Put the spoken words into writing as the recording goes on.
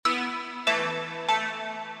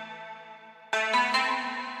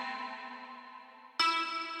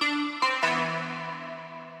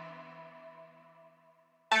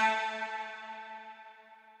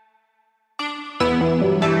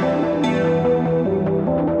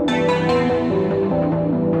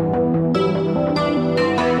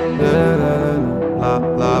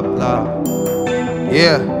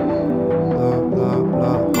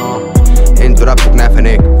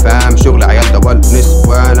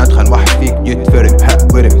انا اتخن واحد فيك يتفرق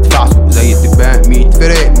ورق يدفعسوا زي الدبان 100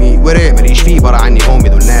 فرق 100 ورق ماليش فيه برا عني هومي.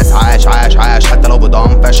 دول ناس عاش حتى لو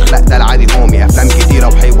بضام فشخ لا ده العادي هومي. افلام كتيره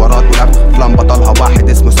وحوارات ولف افلام بطلها واحد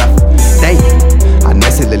اسمه سف. دايما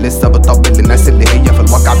عالناس اللي لسه بتطبل للناس اللي هي في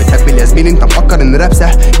الواقع بتهبل. يا زميلي انت مفكر ان راب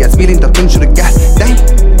سهل؟ يا زميلي انت بتنشر الجهل.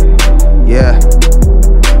 دايما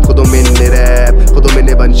خدوا مني راب، خدوا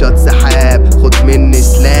مني بنشات سحاب، خد مني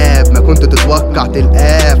سلاب ما كنت تتوقع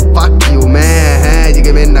تلقاه. فك يو ما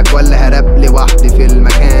هيجي منك ولا هرب لوحدي في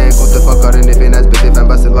المكان. كنت تفكر ان في ناس بتفهم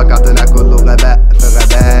بس الواقع طلع كله غباء في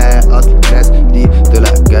غباء. اصل الناس دي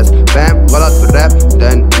طلع جاز فاهم غلط في الراب.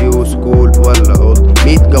 ده نيو سكول ولا اولد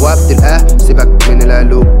 100 جواب تلقاه. سيبك من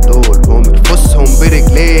القلوب دول هم تفوسهم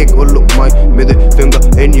برجليك. قول له ماي ميدل فينجر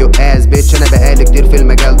ان يو اس بيتش. انا بقالي كتير في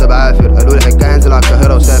المجال ده بعافر. قالوا لي حكايه انزل على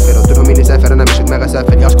القاهره وسافر. قلت لهم مين يسافر انا مش دماغي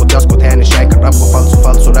اسافر. يسكت هاني شاكر راب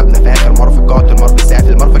فالصو رابنا فاخر. مر في قاتل مر في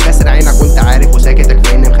سافل مر في كسر عينك وانت عارف وساكتك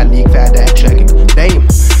فين مخليك في ادائك شاكك. دايما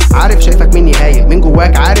عارف شايفك مني هايل من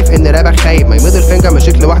جواك عارف ان رابك خايب. ما يمد الفنجر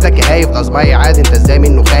مشيك لوحدك يا هايف. ده صباعي عادي انت ازاي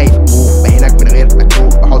منه خايف. باينك من غير مكتوب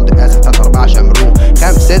بحط اسف 3 4 شمروق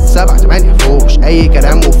 5 6 7 8 فوقش اي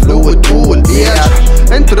كلام وفلو وتقول بيتش.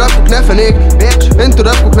 انتوا رابكوا كنافنيك بيتش. انتوا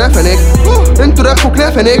رابكوا كنافنيك. انتوا رابكوا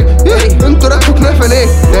كنافنيك. انتوا رابكوا كنافنيك.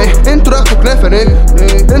 انتوا رابكوا كنافنيك.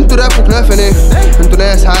 انتوا رابكوا كنافنيك. انتوا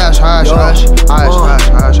ناس عاش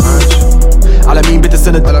على مين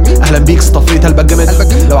بتسند؟ اهلا بيك اصطفيت قلبك جامد.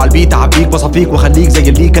 لو على البيت اعبيك بصفيك واخليك زي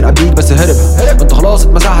اللي كان قبليك بس هرب. انت خلاص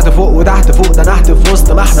اتمسحت فوق وتحت فوق ده نحت في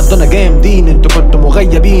وسط ما احنا فضلنا جامدين. انتوا كنتوا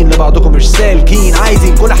مغيبين لبعضكم مش سالكين.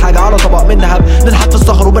 عايزين كل حاجه على طبق من ذهب. ننحت في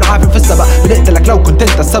الصخر وبنعافن في السبق. بنقتلك لو كنت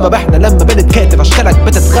انت السبب. احنا لما بنتكاتف اشكالك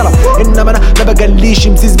بتتغلب. انما انا ما بجليش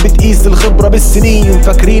مزيز بتقيس الخبره بالسنين.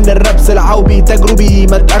 فاكرين الراب سلعه وبيتاجروا بيه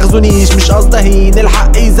ما تاخذونيش مش قصدي هين.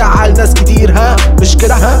 الحق يزعل ناس كتير مش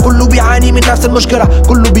كده. كله بيعاني من نفس المشكله.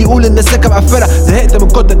 كله بيقول ان السكه مقفله. زهقت من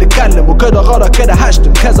كنت تتكلم وكده غلط كده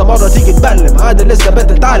هشتم كذا مره تيجي تبلم. عادل لسه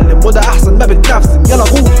بتتعلم وده احسن ما بتنفسن. يلا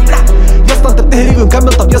غور يا اسطى انت بتهري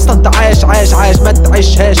ونكمل. طب يا اسطى انت عاش ما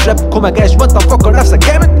تعيشهاش. رابكم ما جاش وانت مفكر نفسك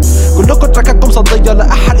جامد. كلكم تراكاتكم صديه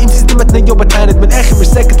لا احل امسيس دي متنيه وبتهاند من اخر مش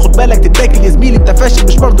ساكت. خد بالك تتاكل يا زميلي انت فاشل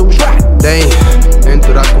مش برضه مش واحد.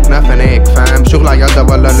 انتوا رابكوا كنافنيك فاهم شغل عيال ده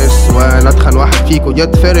ولا نسوان. اتخن واحد فيكوا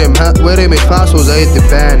يتفرم ورم يدفعسوا زي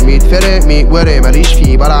الدبان 100 فرق 100 ورق ماليش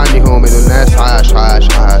فيه برا عني هومي. دول ناس عاش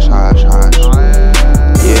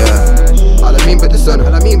على مين بتستنى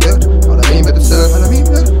على مين بتستنى على مين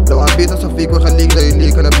لو على البيت اصفيك واخليك زي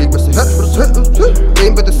اللي كان قبليك بس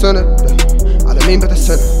مين بتستنى على مين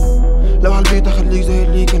بتستنى. لو على البيت اخليك زي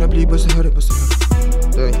اللي كان قبليك بس هرب